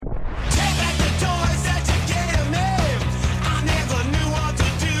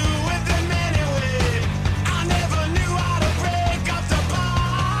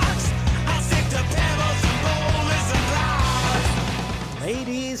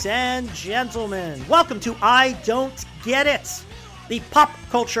Ladies and gentlemen, welcome to I Don't Get It, the pop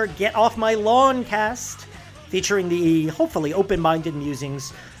culture Get Off My Lawn cast, featuring the hopefully open-minded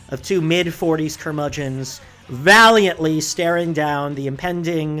musings of two mid-40s curmudgeons valiantly staring down the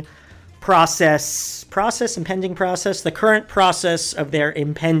impending the current process of their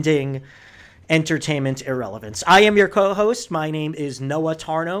impending entertainment irrelevance. I am your co-host. My name is Noah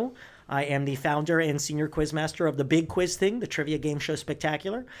Tarnow. I am the founder and senior quizmaster of the Big Quiz Thing, the trivia game show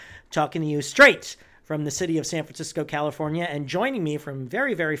spectacular, talking to you straight from the city of San Francisco, California, and joining me from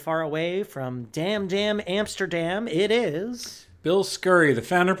very, very far away from damn Amsterdam, it is... Bill Scurry, the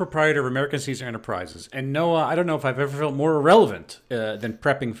founder and proprietor of American Caesar Enterprises. And Noah, I don't know if I've ever felt more irrelevant than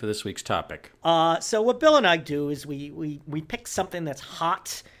prepping for this week's topic. So what Bill and I do is we pick something that's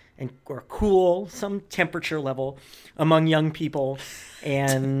hot or cool, some temperature level among young people,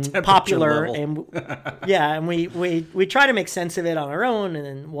 and popular, and and we try to make sense of it on our own, and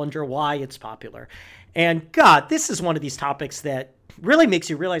then wonder why it's popular. And God, this is one of these topics that really makes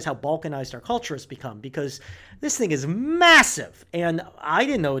you realize how balkanized our culture has become, because this thing is massive, and I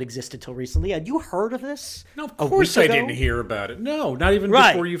didn't know it existed till recently. Had you heard of this? No, of course I didn't hear about it. No, not even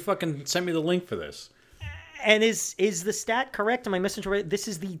before you fucking sent me the link for this. And is the stat correct? Am I misinterpreting? This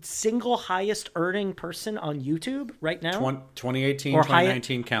is the single highest earning person on YouTube right now? 2018,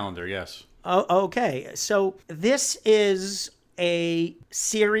 2019 calendar, yes. Oh, okay. So this is a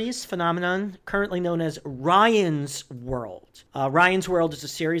series phenomenon currently known as Ryan's World. Ryan's World is a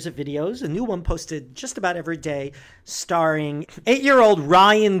series of videos, a new one posted just about every day, starring 8-year-old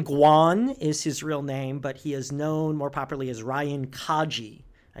Ryan Guan is his real name, but he is known more popularly as Ryan Kaji.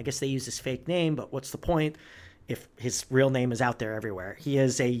 I guess they use his fake name, but what's the point if his real name is out there everywhere? He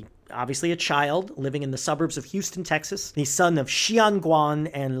is obviously a child living in the suburbs of Houston, Texas. He's son of Xian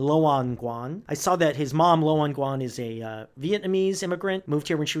Guan and Loan Guan. I saw that his mom, Loan Guan, is a Vietnamese immigrant, moved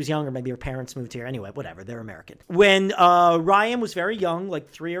here when she was young, or maybe her parents moved here. Anyway, whatever, they're American. When Ryan was very young, like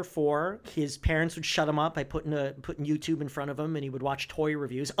 3 or 4, his parents would shut him up by putting YouTube in front of him, and he would watch toy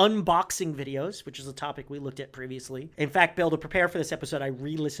reviews, unboxing videos, which is a topic we looked at previously. In fact, Bill, to prepare for this episode, I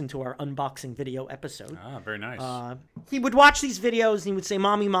re-listened to our unboxing video episode. Ah, very nice. He would watch these videos, and he would say,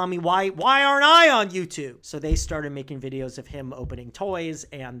 Mommy, why aren't I on YouTube? So they started making videos of him opening toys,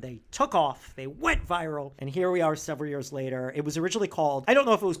 and they took off. They went viral. And here we are several years later. It was originally called, I don't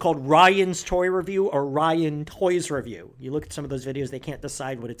know if it was called Ryan's Toy Review or Ryan Toys Review. You look at some of those videos, they can't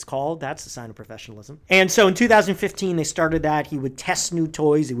decide what it's called. That's a sign of professionalism. And so in 2015, they started that. He would test new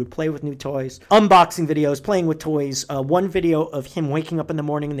toys. He would play with new toys, unboxing videos, playing with toys. One video of him waking up in the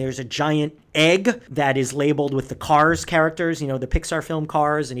morning, and there's a giant egg that is labeled with the Cars characters, the Pixar film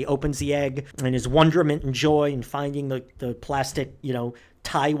Cars, and he opens the egg, and his wonderment and joy in finding the plastic,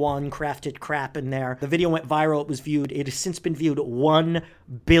 Taiwan crafted crap in there. The video went viral. It has since been viewed 1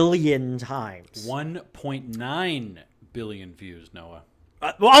 billion times. 1.9 billion views, Noah.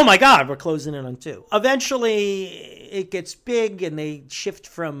 Oh my God, we're closing in on 2. Eventually, it gets big, and they shift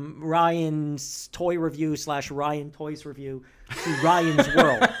from Ryan's Toy Review / Ryan Toys Review to Ryan's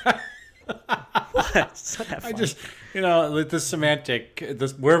World. What? It's not that funny. I just, the semantic,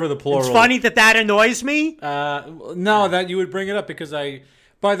 wherever the plural. It's funny that annoys me. No, that you would bring it up because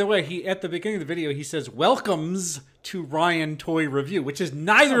by the way, at the beginning of the video, he says, welcomes to Ryan Toy Review, which is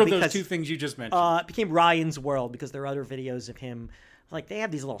neither of those two things you just mentioned. It became Ryan's World because there are other videos of him. Like, they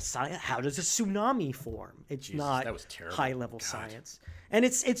have these little science. How does a tsunami form? It's not that was terrible. High-level science. And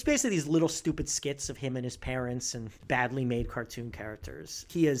it's basically these little stupid skits of him and his parents and badly made cartoon characters.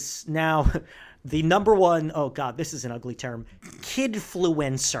 He is now the number one, oh God, this is an ugly term,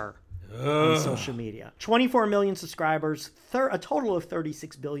 kidfluencer on social media. 24 million subscribers, a total of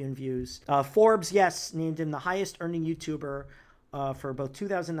 36 billion views. Forbes, yes, named him the highest earning YouTuber for both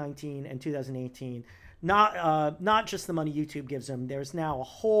 2019 and 2018. Not just the money YouTube gives him. There's now a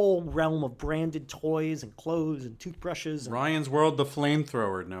whole realm of branded toys and clothes and toothbrushes. Ryan's World, the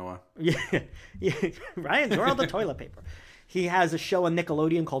flamethrower, Noah. Yeah. Ryan's World, the toilet paper. He has a show on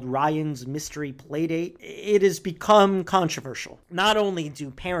Nickelodeon called Ryan's Mystery Playdate. It has become controversial. Not only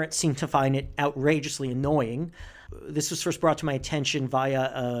do parents seem to find it outrageously annoying, this was first brought to my attention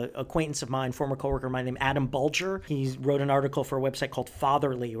via an acquaintance of mine, former coworker of mine named Adam Bulger. He wrote an article for a website called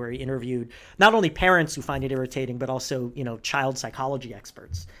Fatherly, where he interviewed not only parents who find it irritating, but also, child psychology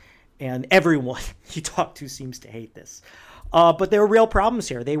experts. And everyone he talked to seems to hate this. But there were real problems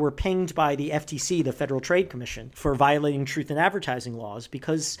here. They were pinged by the FTC, the Federal Trade Commission, for violating truth in advertising laws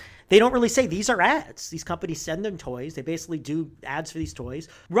because they don't really say these are ads. These companies send them toys. They basically do ads for these toys.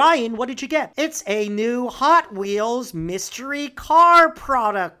 Ryan, what did you get? It's a new Hot Wheels mystery car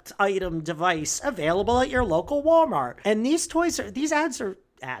product item device available at your local Walmart. And these ads are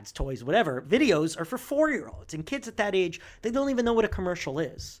ads, toys, whatever. Videos are for 4-year-olds, and kids at that age, they don't even know what a commercial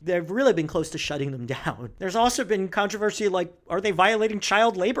is. They've really been close to shutting them down. There's also been controversy like, are they violating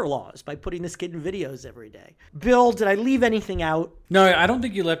child labor laws by putting this kid in videos every day? Bill, did I leave anything out? No, I don't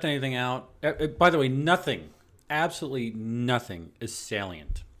think you left anything out. By the way, nothing, absolutely nothing is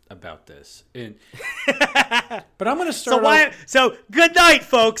salient about this. But I'm going to start. So good night,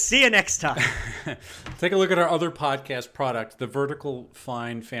 folks. See you next time. Take a look at our other podcast product, the Vertical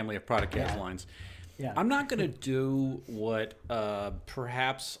Fine family of podcast lines. Yeah. I'm not going to do what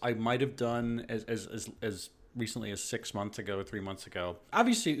perhaps I might have done as recently as 6 months ago, 3 months ago.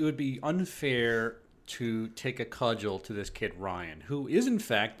 Obviously, it would be unfair to take a cudgel to this kid, Ryan, who is, in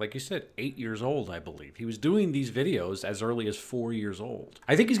fact, like you said, 8 years old, I believe. He was doing these videos as early as 4 years old.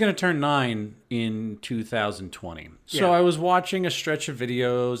 I think he's going to turn 9 in 2020. So I was watching a stretch of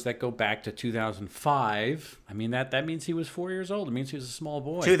videos that go back to 2005. I mean, that means he was 4 years old. It means he was a small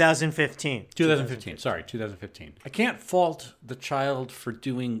boy. 2015. 2015. Sorry, 2015. I can't fault the child for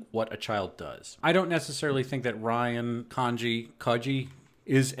doing what a child does. I don't necessarily think that Ryan Kaji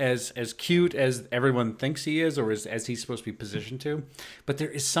is as cute as everyone thinks he is, or as he's supposed to be positioned to. But there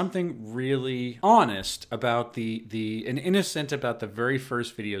is something really honest about and innocent about the very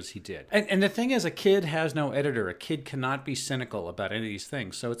first videos he did. And the thing is, a kid has no editor. A kid cannot be cynical about any of these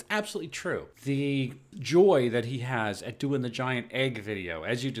things. So it's absolutely true. The joy that he has at doing the giant egg video,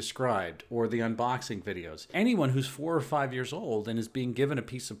 as you described, or the unboxing videos. Anyone who's 4 or 5 years old and is being given a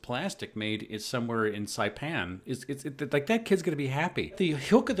piece of plastic made somewhere in Saipan, it's like that kid's going to be happy. The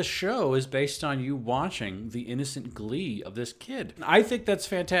hook of the show is based on you watching the innocent glee of this kid. I think that's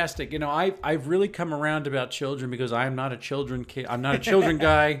fantastic. You know, I've really come around about children because I'm not a children kid. I'm not a children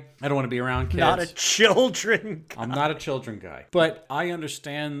guy. I don't want to be around kids. Not a children guy. I'm not a children guy. But I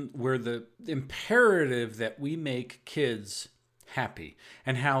understand where the imperative that we make kids happy,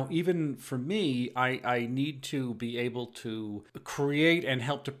 and how even for me, I need to be able to create and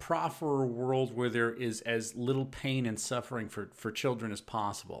help to proffer a world where there is as little pain and suffering for children as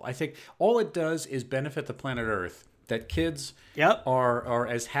possible. I think all it does is benefit the planet Earth. That kids are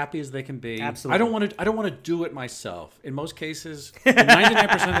as happy as they can be. Absolutely. I don't want to do it myself. In most cases, in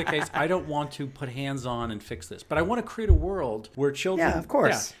 99% of the case, I don't want to put hands on and fix this. But I want to create a world where children. Yeah, of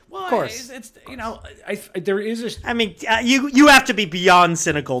course. Yeah. Well, of course. It's you know, there is a. I mean, you have to be beyond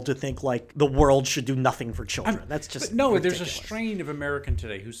cynical to think like the world should do nothing for children. That's just ridiculous. There's a strain of American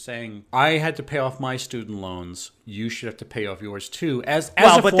today who's saying, I had to pay off my student loans. You should have to pay off yours too.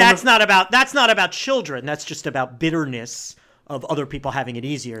 That's not about children. That's just about bitterness of other people having it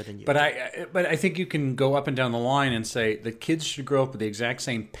easier than you. But I think you can go up and down the line and say the kids should grow up with the exact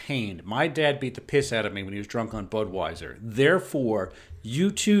same pain. My dad beat the piss out of me when he was drunk on Budweiser. Therefore,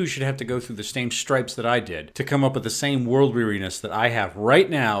 you too should have to go through the same stripes that I did to come up with the same world weariness that I have right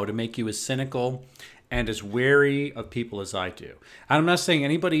now to make you as cynical and as wary of people as I do. And I'm not saying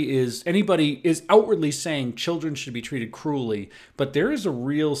anybody is outwardly saying children should be treated cruelly, but there is a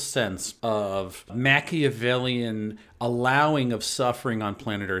real sense of Machiavellian allowing of suffering on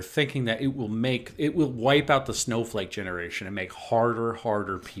planet Earth, thinking that it will wipe out the snowflake generation and make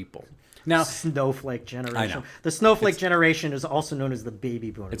harder people. Now, snowflake generation. I know. The snowflake generation is also known as the baby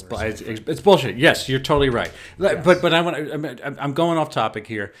boomers. It's bullshit. Yes, you're totally right. Yes. But I'm going off topic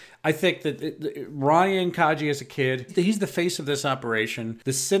here. I think that Ryan Kaji as a kid, he's the face of this operation.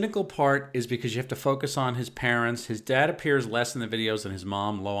 The cynical part is because you have to focus on his parents. His dad appears less in the videos than his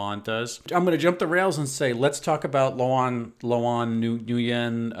mom, Loan, does. I'm going to jump the rails and say, let's talk about Loan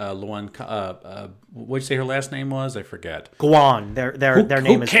Nguyen, what did you say her last name was? I forget. Guan. Their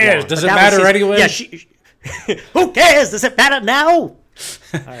name is Who cares? Guan. Does it matter anyway? Yeah, who cares? Does it matter now? All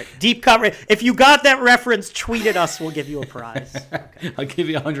right, deep cover. If you got that reference, tweet at us. We'll give you a prize. Okay. I'll give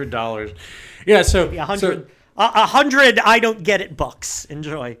you $100. Yeah, so $100. $100. I don't get it. Bucks.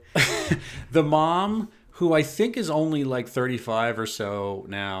 Enjoy. The mom, who I think is only like 35 or so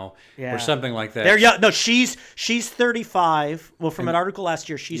now, or something like that. They're young. No, she's 35. Well, from an article last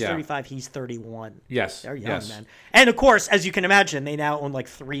year, she's 35. He's 31. Yes, they're young, man. And of course, as you can imagine, they now own like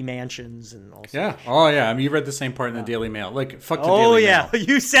 3 mansions and all. Yeah. Oh yeah. I mean, you read the same part in the Daily Mail. Like, fuck the Daily Mail. Oh yeah.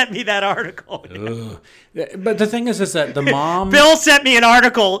 You sent me that article. But the thing is that the mom. Bill sent me an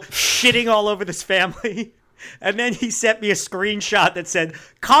article shitting all over this family. And then he sent me a screenshot that said,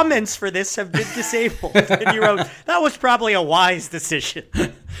 comments for this have been disabled. And he wrote, that was probably a wise decision.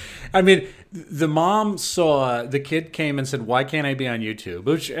 I mean, the mom saw, the kid came and said, why can't I be on YouTube?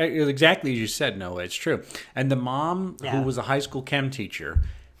 Which is exactly as you said, Noah, it's true. And the mom, who was a high school chem teacher,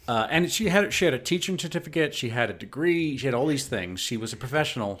 and she had a teaching certificate, she had a degree, she had all these things. She was a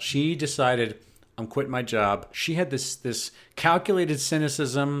professional. She decided, I'm quitting my job. She had this calculated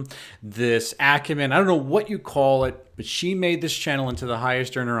cynicism, this acumen. I don't know what you call it, but she made this channel into the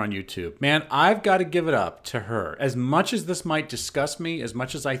highest earner on YouTube. Man, I've got to give it up to her. As much as this might disgust me, as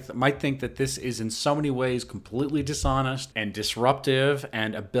much as I might think that this is in so many ways completely dishonest and disruptive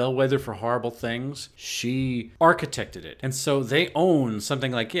and a bellwether for horrible things, she architected it. And so they own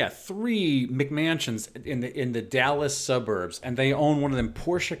something like, 3 McMansions in the Dallas suburbs, and they own one of them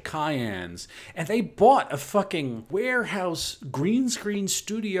Porsche Cayennes, and they bought a fucking warehouse green screen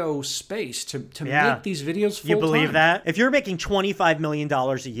studio space to make these videos full time. You believe that? If you're making $25 million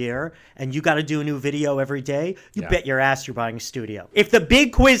a year and you got to do a new video every day, you bet your ass you're buying a studio. If the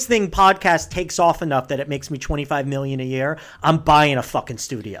Big Quiz Thing podcast takes off enough that it makes me $25 million a year, I'm buying a fucking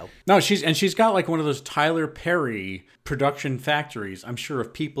studio. No, she's got like one of those Tyler Perry production factories, I'm sure,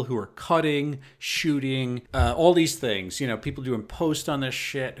 of people who are cutting, shooting, all these things. You know, people doing post on this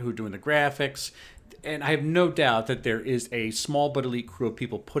shit, who are doing the graphics. And I have no doubt that there is a small but elite crew of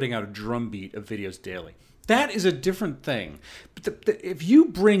people putting out a drumbeat of videos daily. That is a different thing. But if you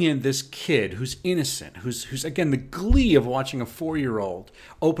bring in this kid who's innocent, who's again the glee of watching a 4-year-old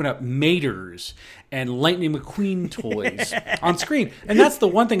open up Maters and Lightning McQueen toys on screen, and that's the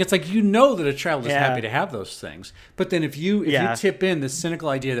one thing. It's like, you know that a child is happy to have those things. But then if you tip in this cynical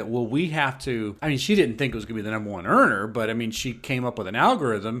idea that, well, we have to. I mean, she didn't think it was going to be the #1 earner, but I mean, she came up with an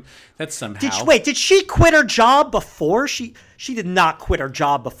algorithm that somehow. Did she quit her job before she did not quit her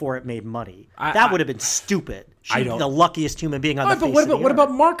job before it made money? That would have been stupid. She'd be the luckiest human being on the face of the earth. What about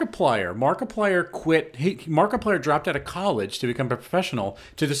Markiplier? Markiplier quit. Markiplier dropped out of college to become a professional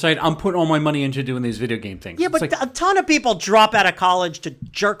to decide, I'm putting all my money into doing these video game things. Yeah, but a ton of people drop out of college to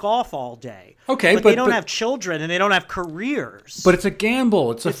jerk off all day. Okay, but they don't have children and they don't have careers. But it's a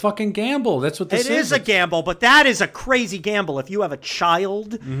gamble. It's a fucking gamble. That's what this is. It is a gamble, but that is a crazy gamble. If you have a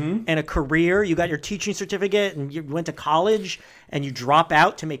child and a career, you got your teaching certificate and you went to college and you drop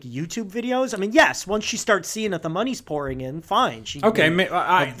out to make YouTube videos. I mean, yes, once she starts seeing that the money's pouring in, fine. She made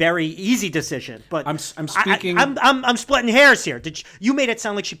a very easy decision. But I'm speaking. I'm splitting hairs here. You made it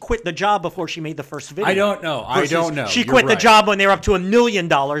sound like she quit the job before she made the first video. I don't know. She quit the job when they were up to $1 million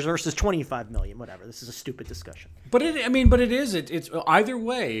versus $25 million. Whatever. This is a stupid discussion. But it's either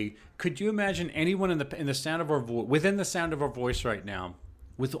way. Could you imagine anyone in the sound of our within the sound of our voice right now,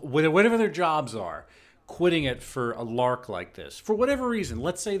 with whatever their jobs are, quitting it for a lark like this for whatever reason?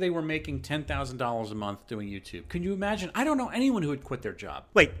 Let's say they were making $10,000 a month doing YouTube. Can you imagine? I don't know anyone who would quit their job.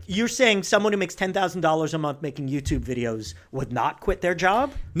 Wait, you're saying someone who makes $10,000 a month making YouTube videos would not quit their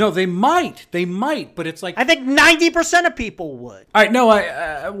job? No, they might, but it's like, I think 90% of people would. All right, no,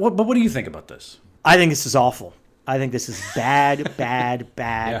 but what do you think about this? I think this is awful. I think this is bad,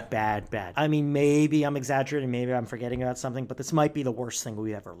 bad. I mean, maybe I'm exaggerating, maybe I'm forgetting about something, but this might be the worst thing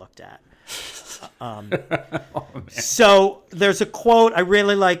we ever looked at. So there's a quote. I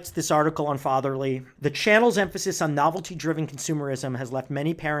really liked this article on Fatherly. The channel's emphasis on novelty-driven consumerism has left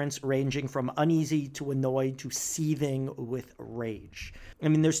many parents ranging from uneasy to annoyed to seething with rage. I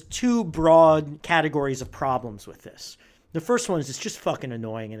mean, there's 2 broad categories of problems with this. The first one is it's just fucking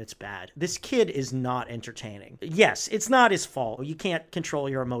annoying and it's bad. This kid is not entertaining. Yes, it's not his fault. You can't control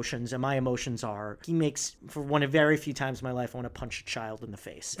your emotions, and my emotions are, he makes, for one of very few times in my life, I want to punch a child in the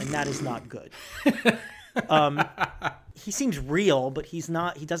face, and that is not good. He seems real, but he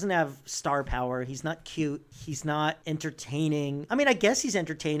doesn't have star power. He's not cute. He's not entertaining. I mean, I guess he's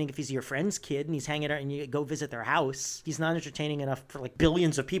entertaining if he's your friend's kid and he's hanging out and you go visit their house. He's not entertaining enough for like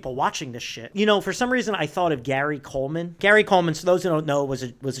billions of people watching this shit. You know, for some reason I thought of Gary Coleman. Gary Coleman, so those who don't know, was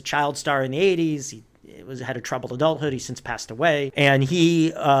a child star in the 80s. He had a troubled adulthood. He's since passed away. And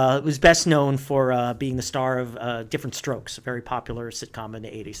he was best known for being the star of Different Strokes, a very popular sitcom in the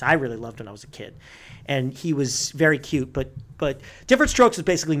 80s. I really loved when I was a kid. And he was very cute. But Different Strokes was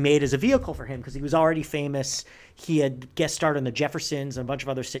basically made as a vehicle for him because he was already famous. He had guest starred on The Jeffersons and a bunch of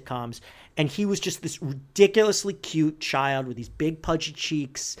other sitcoms. And he was just this ridiculously cute child with these big pudgy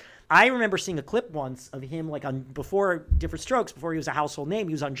cheeks. I remember seeing a clip once of him like before Different Strokes, before he was a household name.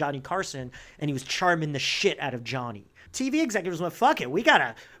 He was on Johnny Carson and he was charming the shit out of Johnny. TV executives went, fuck it, we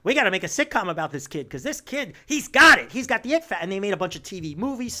gotta make a sitcom about this kid because this kid, he's got it. He's got the it factor. And they made a bunch of TV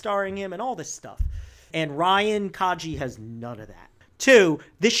movies starring him and all this stuff. And Ryan Kaji has none of that. 2,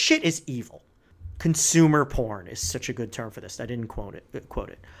 this shit is evil. Consumer porn is such a good term for this. I didn't quote it.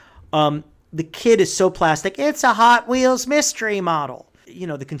 The kid is so plastic. It's a Hot Wheels mystery model. You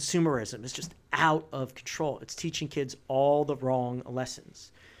know, the consumerism is just out of control. It's teaching kids all the wrong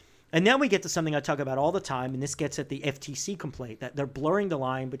lessons. And then we get to something I talk about all the time, and this gets at the FTC complaint, that they're blurring the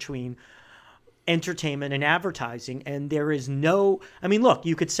line between entertainment and advertising. And there is no, I mean, look,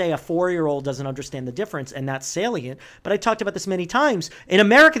 you could say a 4-year-old doesn't understand the difference, and that's salient. But I talked about this many times. In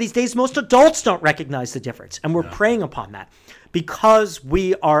America these days, most adults don't recognize the difference. And we're preying upon that because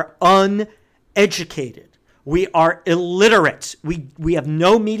we are uneducated. We are illiterate. We have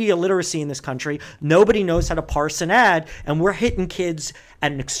no media literacy in this country. Nobody knows how to parse an ad, and we're hitting kids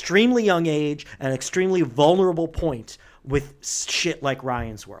at an extremely young age, an extremely vulnerable point with shit like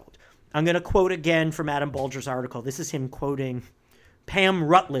Ryan's World. I'm going to quote again from Adam Bulger's article. This is him quoting Pam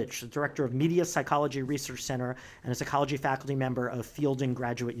Rutledge, the director of Media Psychology Research Center and a psychology faculty member of Fielding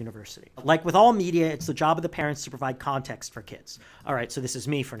Graduate University. Like with all media, it's the job of the parents to provide context for kids. All right, so this is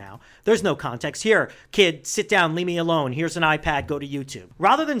me for now. There's no context. Here, kid, sit down, leave me alone. Here's an iPad, go to YouTube.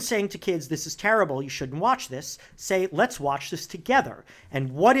 Rather than saying to kids, this is terrible, you shouldn't watch this, say, let's watch this together.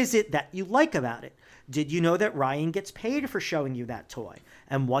 And what is it that you like about it? Did you know that Ryan gets paid for showing you that toy?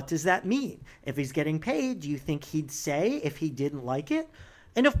 And what does that mean? If he's getting paid, do you think he'd say if he didn't like it?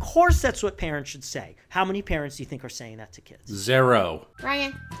 And of course, that's what parents should say. How many parents do you think are saying that to kids? 0.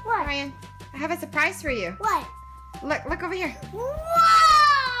 Ryan. What? Ryan, I have a surprise for you. What? Look over here.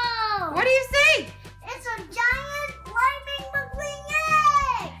 Whoa! What do you see? It's a giant lightning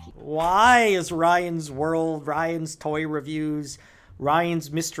McQueen egg! Why is Ryan's World, Ryan's Toy Reviews, Ryan's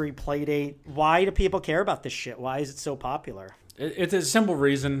Mystery Playdate, why do people care about this shit? Why is it so popular? It's a simple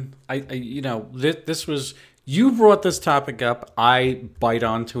reason. This was, you brought this topic up. I bite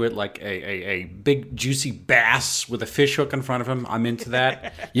onto it like a big juicy bass with a fish hook in front of him. I'm into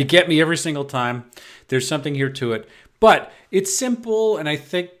that. You get me every single time. There's something here to it. But it's simple, and I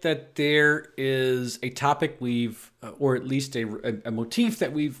think that there is a topic or at least a motif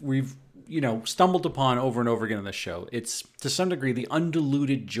that we've stumbled upon over and over again in the show. It's, to some degree, the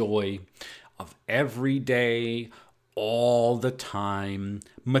undiluted joy of everyday, all the time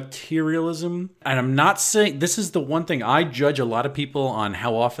materialism. And I'm not saying, this is the one thing I judge a lot of people on,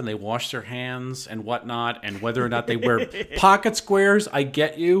 how often they wash their hands and whatnot, and whether or not they wear pocket squares. I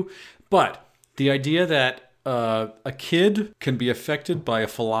get you. But the idea that a kid can be affected by a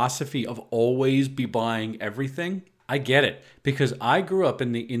philosophy of always be buying everything, I get it, because I grew up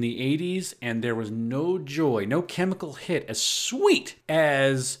in the 80s, and there was no joy, no chemical hit as sweet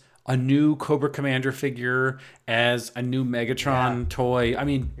as a new Cobra Commander figure, as a new Megatron toy. I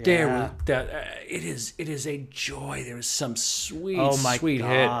mean, it is a joy. There is some sweet, sweet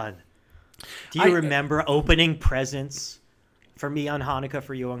hit. Do you remember opening presents? For me on Hanukkah,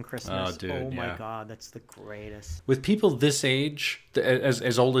 for you on Christmas. Oh, dude, oh my God, that's the greatest. With people this age,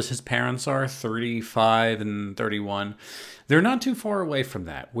 as old as his parents are, 35 and 31, they're not too far away from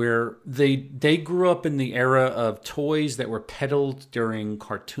that, where they grew up in the era of toys that were peddled during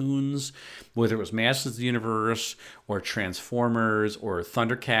cartoons, whether it was Masters of the Universe or Transformers or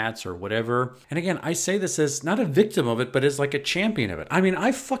Thundercats or whatever. And again, I say this as not a victim of it, but as like a champion of it. I mean,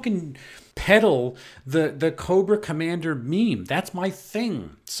 I fucking peddle the Cobra Commander meme. That's my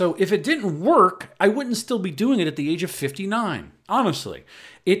thing. So if it didn't work, I wouldn't still be doing it at the age of 59. Honestly,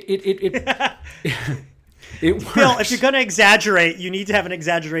 it works. Bill, if you're going to exaggerate, you need to have an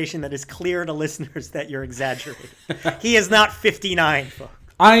exaggeration that is clear to listeners that you're exaggerating. He is not 59, folks.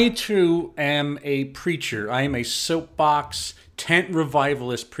 I, too, am a preacher. I am a soapbox tent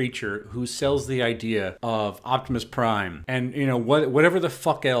revivalist preacher who sells the idea of Optimus Prime and, whatever the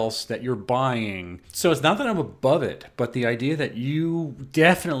fuck else that you're buying. So it's not that I'm above it, but the idea that you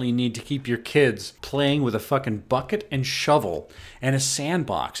definitely need to keep your kids playing with a fucking bucket and shovel and a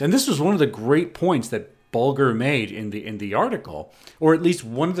sandbox. And this was one of the great points that Bulger made in the article, or at least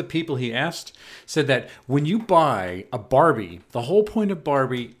one of the people he asked said that when you buy a Barbie, the whole point of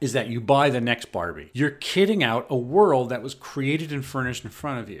Barbie is that you buy the next Barbie. You're kitting out a world that was created and furnished in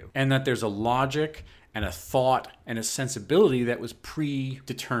front of you, and that there's a logic and a thought and a sensibility that was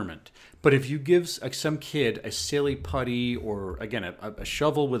predetermined. But if you give some kid a silly putty or, again, a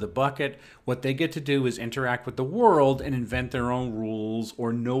shovel with a bucket, what they get to do is interact with the world and invent their own rules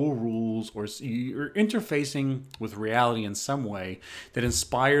or no rules, or you're interfacing with reality in some way that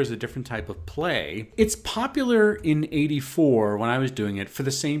inspires a different type of play. It's popular in 84 when I was doing it for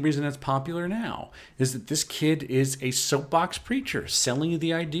the same reason it's popular now, is that this kid is a soapbox preacher selling you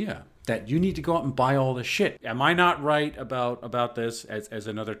the idea that you need to go out and buy all this shit. Am I not right about this as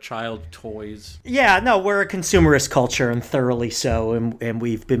another child toys? Yeah, no, we're a consumerist culture, and thoroughly so, and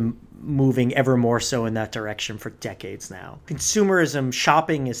we've been moving ever more so in that direction for decades now. Consumerism,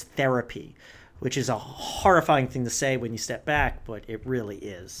 shopping is therapy, which is a horrifying thing to say when you step back, but it really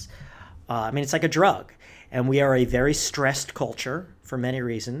is. It's like a drug, and we are a very stressed culture for many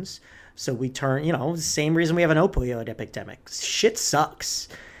reasons. So we turn, the same reason we have an opioid epidemic. Shit sucks.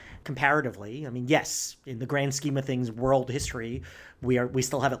 comparatively. I mean, yes, in the grand scheme of things, world history, we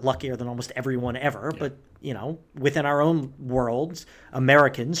still have it luckier than almost everyone ever. Yeah. But, you know, within our own worlds,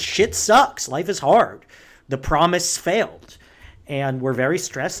 Americans, shit sucks. Life is hard. The promise failed. And we're very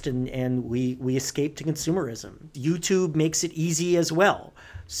stressed, and we escape to consumerism. YouTube makes it easy as well.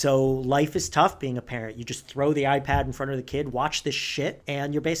 So life is tough being a parent. You just throw the iPad in front of the kid, watch this shit,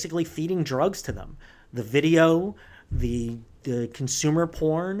 and you're basically feeding drugs to them. The video, the consumer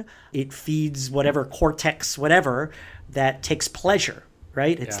porn, it feeds whatever cortex, whatever, that takes pleasure.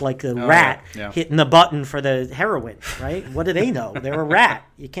 Right? It's like the rat hitting the button for the heroin, right? What do they know? They're a rat.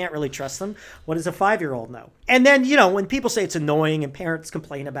 You can't really trust them. What does a 5-year-old know? And then, you know, when people say it's annoying and parents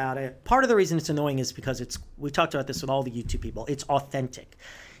complain about it, part of the reason it's annoying is because we talked about this with all the YouTube people. It's authentic.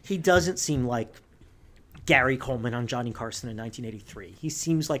 He doesn't seem like Gary Coleman on Johnny Carson in 1983. He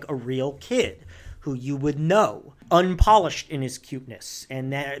seems like a real kid who you would know, unpolished in his cuteness,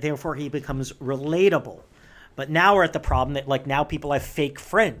 and therefore he becomes relatable. But now we're at the problem that, like, now people have fake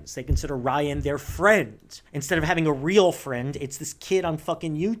friends. They consider Ryan their friend. Instead of having a real friend, it's this kid on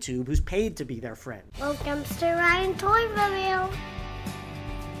fucking YouTube who's paid to be their friend. Welcome to Ryan Toy Review.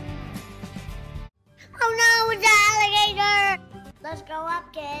 Oh no, it's an alligator! Let's go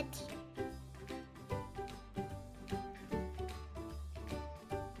up, kids.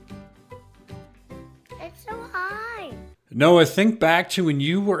 It's so high. Noah, think back to when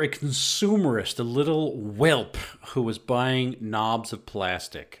you were a consumerist, a little whelp who was buying knobs of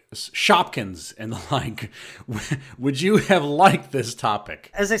plastic, Shopkins and the like. Would you have liked this topic?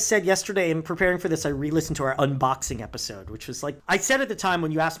 As I said yesterday in preparing for this, I re-listened to our unboxing episode, which was like, I said at the time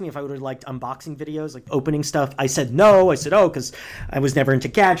when you asked me if I would have liked unboxing videos, like opening stuff, I said no. I said, because I was never into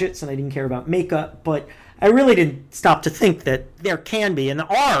gadgets and I didn't care about makeup, but I really didn't stop to think that there can be and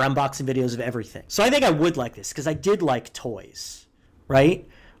there are unboxing videos of everything. So I think I would like this because I did like toys, right?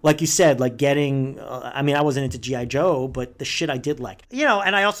 Like you said, like getting, I mean, I wasn't into G.I. Joe, but the shit I did like. You know,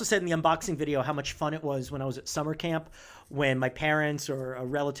 and I also said in the unboxing video how much fun it was when I was at summer camp when my parents or a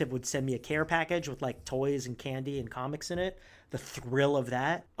relative would send me a care package with like toys and candy and comics in it. The thrill of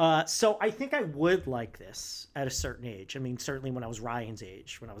that. So I think I would like this at a certain age. I mean, certainly when I was Ryan's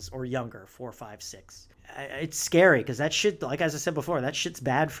age, or younger, 4, 5, 6. It's scary because that shit, like as I said before, that shit's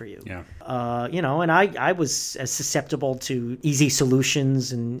bad for you. Yeah. You know, and I was as susceptible to easy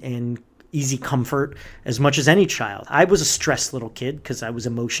solutions and easy comfort as much as any child. I was a stressed little kid because I was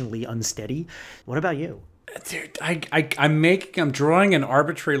emotionally unsteady. What about you? Dude, I'm drawing an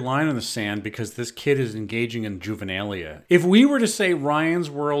arbitrary line in the sand because this kid is engaging in juvenilia. If we were to say Ryan's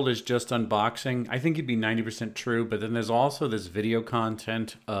World is just unboxing, I think it'd be 90% true. But then there's also this video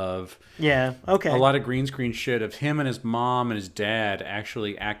content of a lot of green screen shit of him and his mom and his dad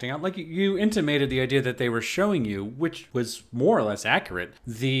actually acting out. Like you intimated the idea that they were showing you, which was more or less accurate,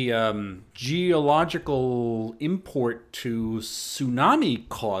 the geological import to tsunami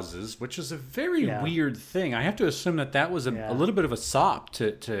causes, which is a very weird thing. I have to assume that was a little bit of a sop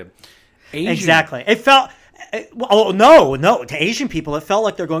to Asian. Exactly. It felt... no. To Asian people, it felt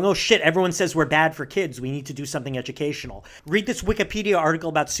like they're going, oh shit, everyone says we're bad for kids. We need to do something educational. Read this Wikipedia article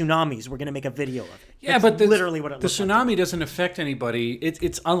about tsunamis. We're going to make a video of it. Yeah, but literally what it looks like. The tsunami doesn't affect anybody.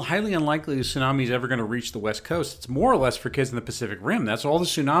 It's highly unlikely the tsunami is ever going to reach the West Coast. It's more or less for kids in the Pacific Rim. That's all the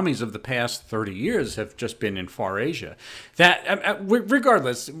tsunamis of the past 30 years have just been in far Asia. That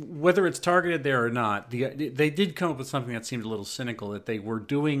regardless, whether it's targeted there or not, they did come up with something that seemed a little cynical, that they were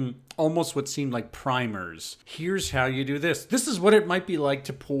doing almost what seemed like primers. Here's how you do this. This is what it might be like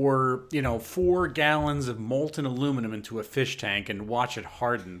to pour, 4 gallons of molten aluminum into a fish tank and watch it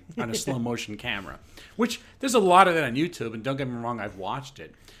harden on a slow motion camera. Which, there's a lot of that on YouTube, and don't get me wrong, I've watched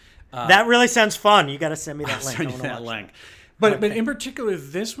it. That really sounds fun. You got to send me that link. Send you that link. But in particular,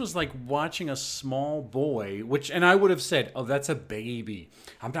 this was like watching a small boy, and I would have said, oh, that's a baby.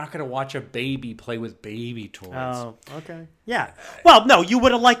 I'm not going to watch a baby play with baby toys. Oh, okay. Yeah. Well, no, you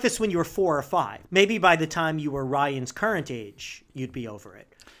would have liked this when you were 4 or 5. Maybe by the time you were Ryan's current age, you'd be over it.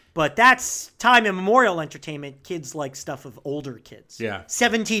 But that's time immemorial entertainment. Kids like stuff of older kids. Yeah.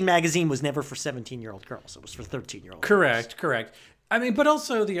 17 magazine was never for 17-year-old girls. It was for 13-year-old girls. Correct. I mean, but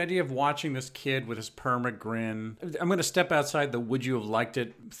also the idea of watching this kid with his perma grin. I'm going to step outside the would you have liked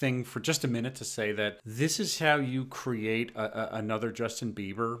it thing for just a minute to say that this is how you create another Justin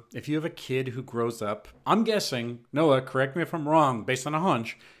Bieber. If you have a kid who grows up, I'm guessing, Noah, correct me if I'm wrong, based on a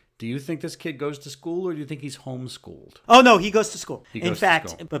hunch, do you think this kid goes to school or do you think he's homeschooled? Oh, no, he goes to school. In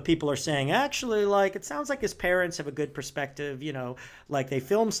fact, but people are saying, actually, like, it sounds like his parents have a good perspective, like they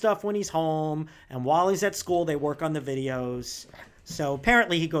film stuff when he's home and while he's at school, they work on the videos. So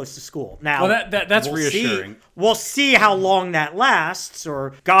apparently he goes to school. Now, Well, that's we'll reassuring. We'll see how long that lasts,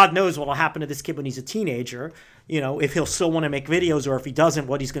 or God knows what will happen to this kid when he's a teenager. If he'll still want to make videos, or if he doesn't,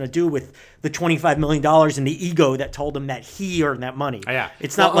 what he's going to do with the $25 million and the ego that told him that he earned that money. Yeah.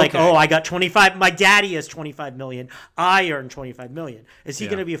 It's not like, okay. I got 25, my daddy has 25 million, I earned 25 million. Is he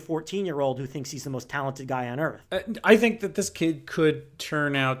going to be a 14-year-old who thinks he's the most talented guy on earth? I think that this kid could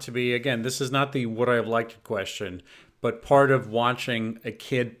turn out to be, again, this is not the would I have liked question, but part of watching a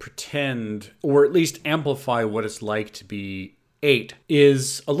kid pretend, or at least amplify what it's like to be 8,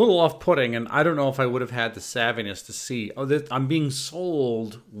 is a little off-putting, and I don't know if I would have had the savviness to see, I'm being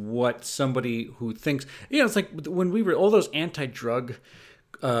sold what somebody who thinks, it's like when we were, all those anti-drug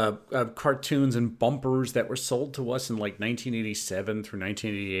cartoons and bumpers that were sold to us in like 1987 through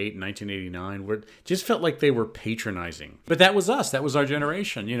 1988 and 1989 were just felt like they were patronizing. But that was us. That was our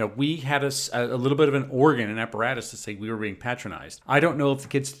generation. We had a little bit of an organ and apparatus to say we were being patronized. I don't know if the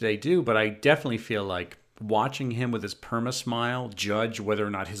kids today do, but I definitely feel like watching him with his perma smile judge whether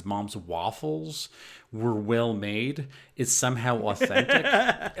or not his mom's waffles were well made is somehow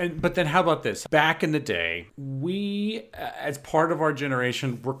authentic. But then how about this? Back in the day, we, as part of our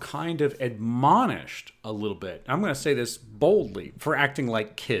generation, were kind of admonished a little bit. I'm going to say this boldly, for acting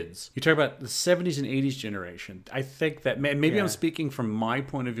like kids. You talk about the 70s and 80s generation. I think that, maybe I'm speaking from my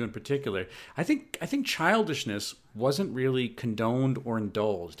point of view in particular, I think childishness wasn't really condoned or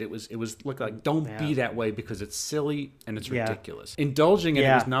indulged. It was like don't be that way because it's silly and it's ridiculous. Indulging in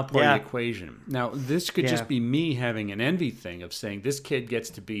it was not part of the equation. Now, this could just be me having an envy thing of saying this kid gets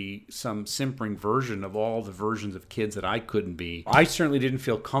to be some simpering version of all the versions of kids that I couldn't be. I certainly didn't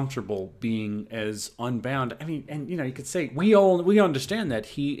feel comfortable being as unbound. I mean, and you could say we understand that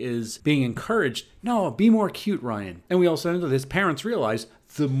he is being encouraged. No, be more cute, Ryan. And we also know that his parents realize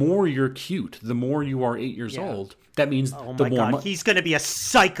the more you're cute, the more you are 8 years old. That means the more he's going to be a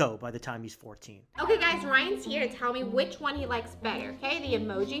psycho by the time he's 14. Okay, guys, Ryan's here to tell me which one he likes better, okay? The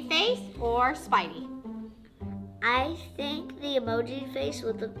emoji face or Spidey? I think the emoji face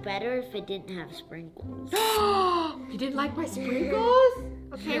would look better if it didn't have sprinkles. You didn't like my sprinkles?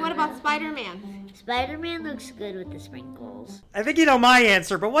 Okay, what about Spider-Man? Spider-Man looks good with the sprinkles. I think you know my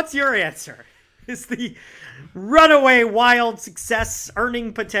answer, but what's your answer? Is the runaway wild success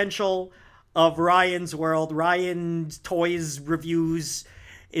earning potential of Ryan's World, Ryan's Toys Reviews,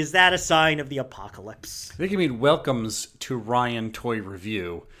 is that a sign of the apocalypse? I think you mean welcomes to Ryan Toy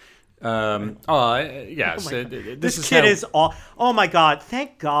Review. Yes. This kid is all. Oh my God!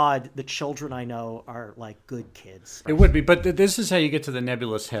 Thank God the children I know are like good kids. It would be, but this is how you get to the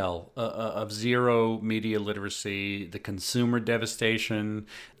nebulous hell of zero media literacy, the consumer devastation,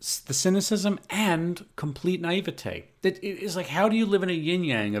 the cynicism, and complete naivete. It is like, how do you live in a yin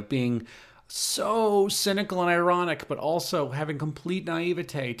yang of being so cynical and ironic, but also having complete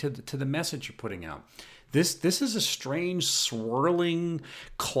naivete to the message you're putting out? This is a strange, swirling,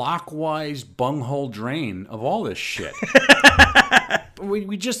 clockwise bunghole drain of all this shit.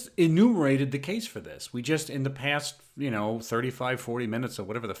 We just enumerated the case for this. We just, in the past, 35, 40 minutes or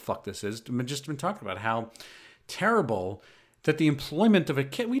whatever the fuck this is, just been talking about how terrible that the employment of a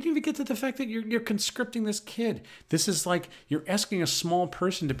kid, we didn't even get to the fact that you're conscripting this kid. This is like you're asking a small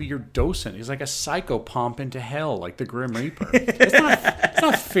person to be your docent. He's like a psychopomp into hell, like the Grim Reaper. It's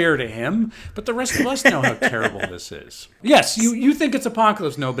not fair to him, but the rest of us know how terrible this is. Yes, you think it's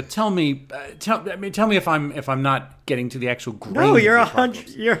apocalypse, no, but tell me if I'm not getting to the actual grain. No, you're of the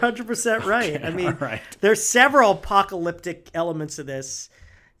apocalypse. You're 100% right. Okay, I mean, right. There's several apocalyptic elements of this.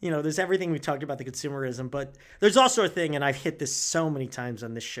 There's everything we talked about, the consumerism, but there's also a thing, and I've hit this so many times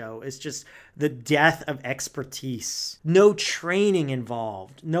on this show, is just the death of expertise. No training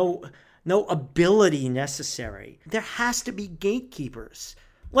involved, no ability necessary. There has to be gatekeepers.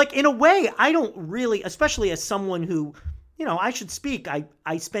 Like, in a way, I don't really, especially as someone who, I should speak,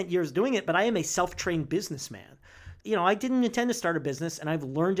 I spent years doing it, but I am a self-trained businessman. I didn't intend to start a business, and I've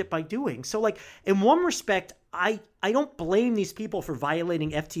learned it by doing. So, like, in one respect, I don't blame these people for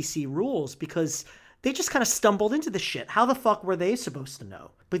violating FTC rules because they just kind of stumbled into this shit. How the fuck were they supposed to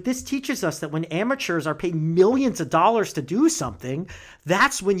know? But this teaches us that when amateurs are paid millions of dollars to do something,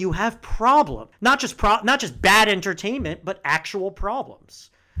 that's when you have problem. Not just bad entertainment, but actual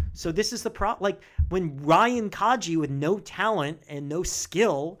problems. So this is the problem. Like when Ryan Kaji, with no talent and no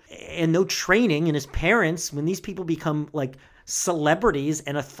skill and no training, and his parents, when these people become like celebrities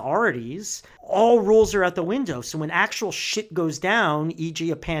and authorities, all rules are out the window. So when actual shit goes down, e.g.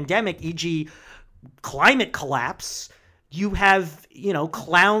 a pandemic, e.g. climate collapse, you have,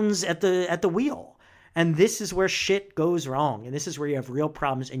 clowns at the wheel. And this is where shit goes wrong. And this is where you have real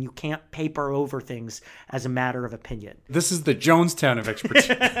problems and you can't paper over things as a matter of opinion. This is the Jonestown of expertise.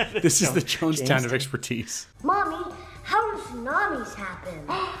 This is the Jonestown of expertise. Mommy, how do tsunamis happen?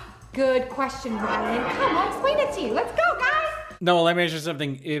 Good question, Ryan. Come on, explain it to you. Let's go, guys. No, let me ask you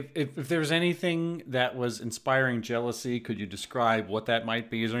something. If there's anything that was inspiring jealousy, could you describe what that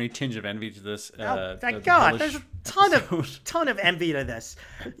might be? Is there any tinge of envy to this? Thank God, there's a ton of envy to this.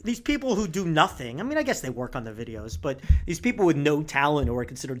 These people who do nothing. I mean, I guess they work on the videos, but these people with no talent who are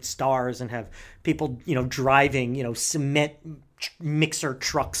considered stars and have people, driving, cement mixer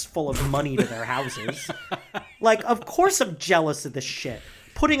trucks full of money to their houses. Like, of course I'm jealous of this shit.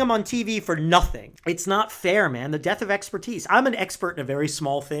 Putting them on TV for nothing. It's not fair, man. The death of expertise. I'm an expert in a very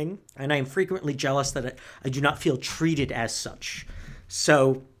small thing, and I am frequently jealous that I do not feel treated as such.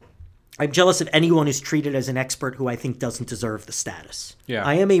 So I'm jealous of anyone who's treated as an expert who I think doesn't deserve the status. Yeah.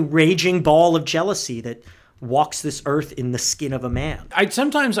 I am a raging ball of jealousy that walks this earth in the skin of a man.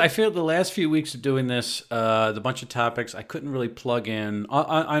 Sometimes I feel the last few weeks of doing this, the bunch of topics, I couldn't really plug in.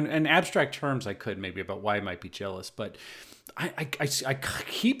 On abstract terms, I could maybe about why I might be jealous, but I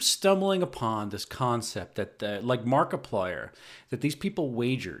keep stumbling upon this concept that, like Markiplier, that these people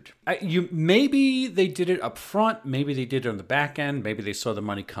wagered. Maybe they did it up front. Maybe they did it on the back end. Maybe they saw the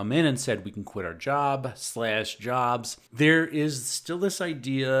money come in and said, we can quit our job/jobs. There is still this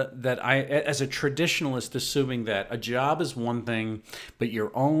idea that I, as a traditionalist, assuming that a job is one thing, but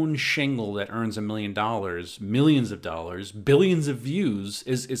your own shingle that earns $1 million, millions of dollars, billions of views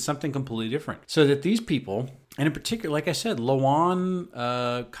is something completely different. So that these people... And in particular, like I said, Lawan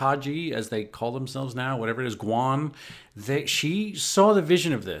Kaji, as they call themselves now, whatever it is, Guan, she saw the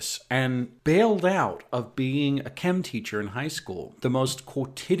vision of this and bailed out of being a chem teacher in high school, the most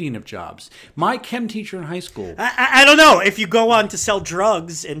quotidian of jobs. My chem teacher in high school... I don't know. If you go on to sell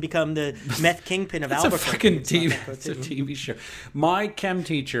drugs and become the meth kingpin of Albuquerque... It's a TV show. My chem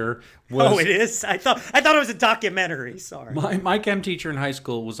teacher was... Oh, it is? I thought it was a documentary. Sorry. My chem teacher in high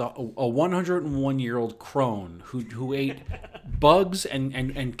school was a 101-year-old crone who ate bugs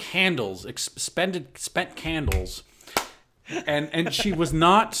and candles, spent candles. And she was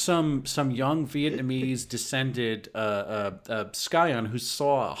not some young Vietnamese descended scion who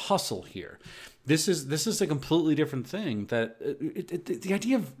saw a hustle here. This is a completely different thing. That the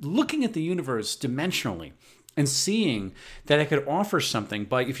idea of looking at the universe dimensionally and seeing that it could offer something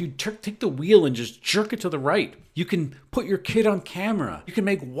by, if you take the wheel and just jerk it to the right, you can put your kid on camera. You can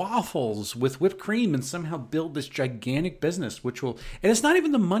make waffles with whipped cream and somehow build this gigantic business, which will, and it's not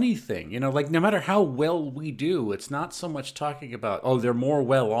even the money thing, like no matter how well we do, it's not so much talking about, oh, they're more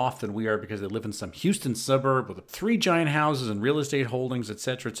well off than we are because they live in some Houston suburb with 3 giant houses and real estate holdings,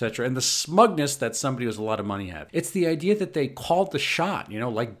 etc., and the smugness that somebody with a lot of money have. It's the idea that they called the shot,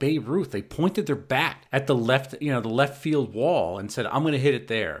 like Babe Ruth. They pointed their bat at the left field wall and said, I'm going to hit it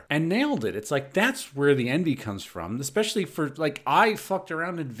there, and nailed it. It's like, that's where the envy comes from, especially for, like, I fucked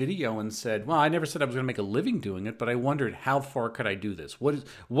around in video and said, well, I never said I was going to make a living doing it, but I wondered, how far could I do this?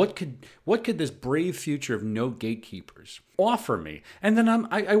 What could this brave future of no gatekeepers offer me? And then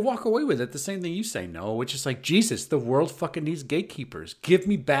I walk away with it, the same thing you say, Noah, which is like, Jesus, the world fucking needs gatekeepers. Give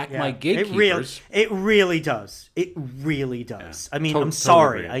me back my gatekeepers. It really does. It really does. Yeah. I mean, I'm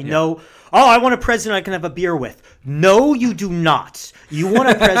sorry. Totally I know. Oh, I want a president I can have a beer with. No, you do not. You want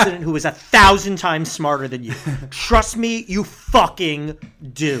a president who is 1,000 times smarter than you. Trust me, you fucking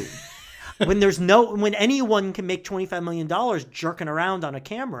do. When anyone can make $25 million jerking around on a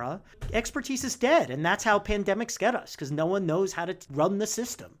camera, expertise is dead. And that's how pandemics get us, because no one knows how to run the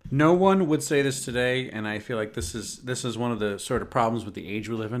system. No one would say this today, and I feel like this is one of the sort of problems with the age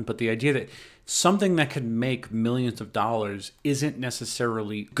we live in, but the idea that something that could make millions of dollars isn't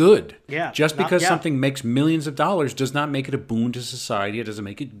necessarily good. Yeah. Just because something makes millions of dollars does not make it a boon to society. It doesn't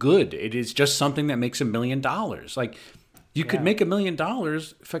make it good. It is just something that makes $1 million. Like, you could make $1 million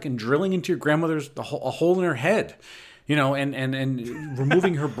fucking drilling into your grandmother's a hole in her head, and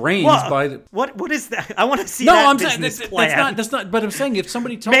removing her brains by the. What is that? I want to see that business plan. That's not. But I'm saying, if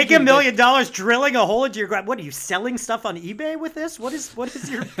somebody told make you $1 million drilling a hole into your what are you selling stuff on eBay with this? What is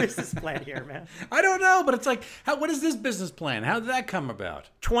your business plan here, man? I don't know, but it's like, what is this business plan? How did that come about?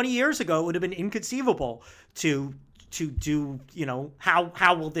 20 years ago, it would have been inconceivable to do,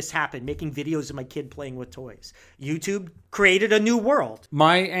 how will this happen? Making videos of my kid playing with toys. YouTube created a new world.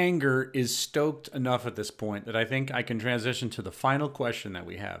 My anger is stoked enough at this point that I think I can transition to the final question that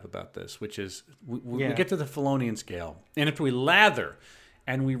we have about this, which is we get to the Felonian scale. And if we lather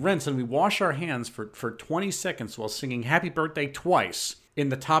and we rinse and we wash our hands for 20 seconds while singing Happy Birthday twice, in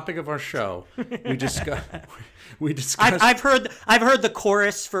the topic of our show, we discuss. We discussed. I've heard the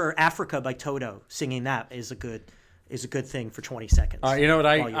chorus for Africa by Toto. Singing that is a good thing for 20 seconds. You know what?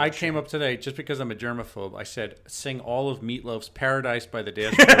 I came up today just because I'm a germaphobe. I said sing all of Meatloaf's "Paradise" by the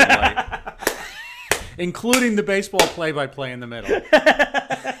Dashboard Light, including the baseball play-by-play in the middle.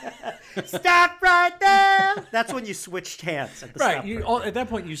 Stop right there. That's when you switched hands at the Right. stop. At that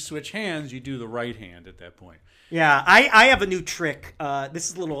point, you switch hands. You do the right hand at that point. Yeah, I have a new trick. This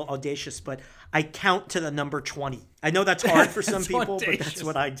is a little audacious, but I count to the number 20. I know that's hard for some people, but that's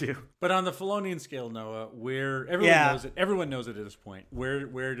what I do. But on the Felonian scale, Noah, where everyone knows it at this point.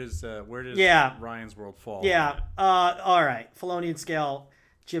 Where does Ryan's World fall? Yeah. All right. Felonian scale.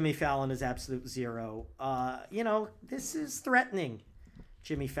 Jimmy Fallon is absolute 0. This is threatening.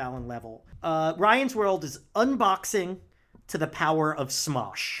 Jimmy Fallon level. Ryan's World is unboxing to the power of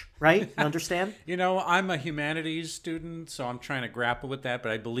Smosh, right? You understand? I'm a humanities student, so I'm trying to grapple with that,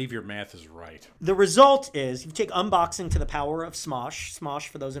 but I believe your math is right. The result is you take unboxing to the power of Smosh. Smosh,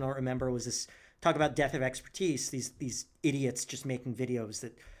 for those who don't remember, was this talk about death of expertise. These idiots just making videos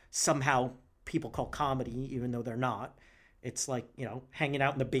that somehow people call comedy, even though they're not. It's like, hanging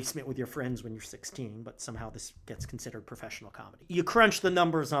out in the basement with your friends when you're 16, but somehow this gets considered professional comedy. You crunch the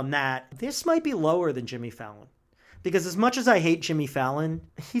numbers on that. This might be lower than Jimmy Fallon. Because as much as I hate Jimmy Fallon,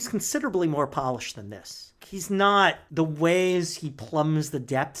 he's considerably more polished than this. He's not the ways he plumbs the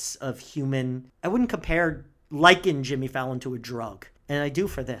depths of human. I wouldn't liken Jimmy Fallon to a drug. And I do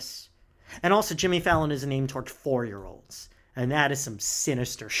for this. And also, Jimmy Fallon is aimed toward 4-year-olds. And that is some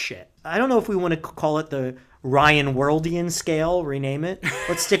sinister shit. I don't know if we want to call it the Ryan Worldian scale, rename it.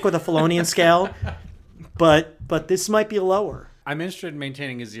 Let's stick with a Felonian scale. But this might be lower. I'm interested in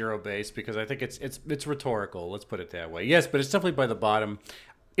maintaining a 0 base because I think it's rhetorical. Let's put it that way. Yes, but it's definitely by the bottom.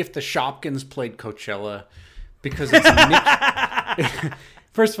 If the Shopkins played Coachella, because it's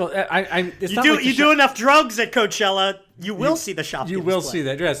first of all, you do enough drugs at Coachella, you will see the Shopkins. You will play. see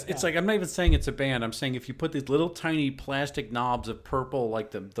that. Yes, it's like I'm not even saying it's a band. I'm saying if you put these little tiny plastic knobs of purple, like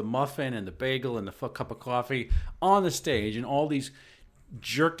the muffin and the bagel and the cup of coffee, on the stage, and all these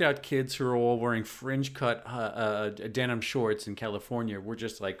jerked out kids who are all wearing fringe cut denim shorts in California, we're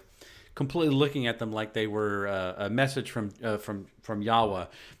just like completely looking at them like they were a message from Yahweh.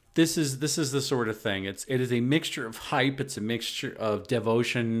 This is the sort of thing. It is a mixture of hype. It's a mixture of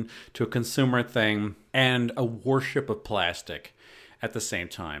devotion to a consumer thing and a worship of plastic at the same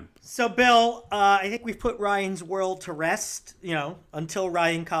time. So, Bill, I think we've put Ryan's World to rest. Until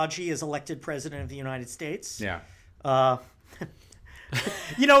Ryan Kaji is elected president of the United States. Yeah. That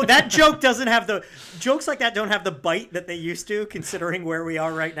joke doesn't have jokes like that don't have the bite that they used to, considering where we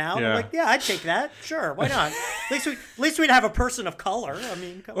are right now. Yeah. Like, yeah, I'd take that. Sure, why not? At least we'd have a person of color. I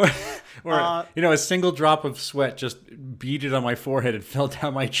mean, come on. Or a single drop of sweat just beaded on my forehead and fell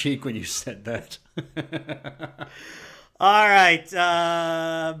down my cheek when you said that. All right,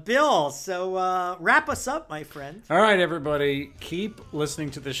 Bill, so wrap us up, my friend. All right, everybody, keep listening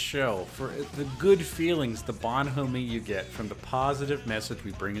to this show for the good feelings, the bonhomie you get from the positive message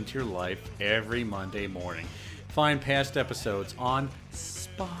we bring into your life every Monday morning. Find past episodes on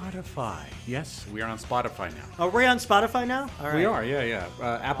Spotify. Yes, we are on Spotify now. Are we on Spotify now? All right. We are, yeah.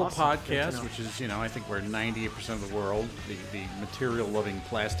 Apple Awesome. Podcasts, which is, I think where 98% of the world, the material-loving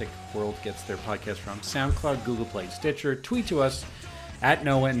plastic world gets their podcast from. SoundCloud, Google Play, Stitcher. Tweet to us at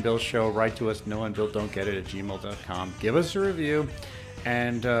Noah and Bill Show. Write to us, noahandbilldon'tgetit@gmail.com. Give us a review.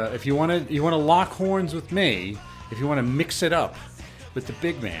 And if you want to lock horns with me, if you want to mix it up with the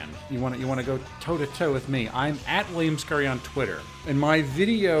big man, you want to go toe-to-toe with me, I'm at William Scurry on Twitter. And my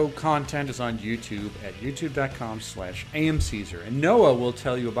video content is on YouTube at youtube.com/AMCaesar. And Noah will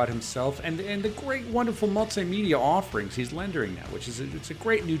tell you about himself and the great, wonderful multimedia offerings he's rendering now, which is it's a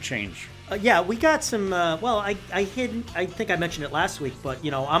great new change. Yeah, we got some, I think I mentioned it last week, but,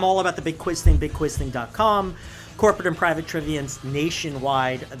 I'm all about the Big Quiz Thing, bigquizthing.com. Corporate and private trivia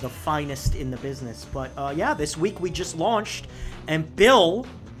nationwide, the finest in the business. But, this week we just launched, and Bill,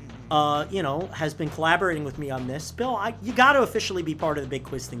 has been collaborating with me on this. Bill, you got to officially be part of the Big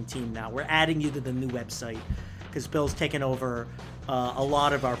Quiz Thing team now. We're adding you to the new website because Bill's taken over a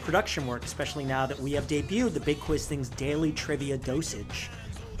lot of our production work, especially now that we have debuted the Big Quiz Thing's daily trivia dosage.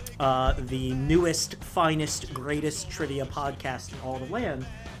 The newest, finest, greatest trivia podcast in all the land.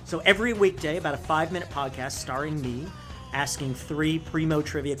 So every weekday, about a 5-minute podcast starring me, asking 3 primo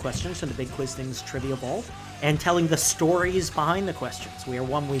trivia questions from the Big Quiz Thing's Trivia Vault, and telling the stories behind the questions. We are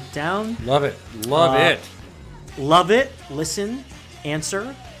 1 week down. Love it. Love it. Love it. Listen,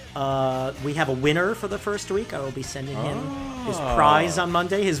 answer, We have a winner for the first week. I will be sending him his prize on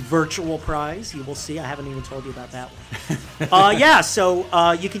Monday, his virtual prize. You will see. I haven't even told you about that one.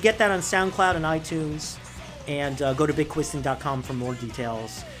 So you can get that on SoundCloud and iTunes. And go to bigquizzing.com for more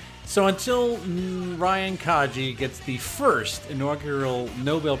details. So until Ryan Kaji gets the first inaugural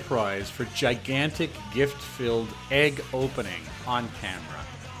Nobel Prize for gigantic gift-filled egg opening on camera,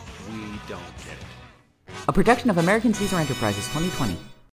 we don't get it. A production of American Caesar Enterprises 2020.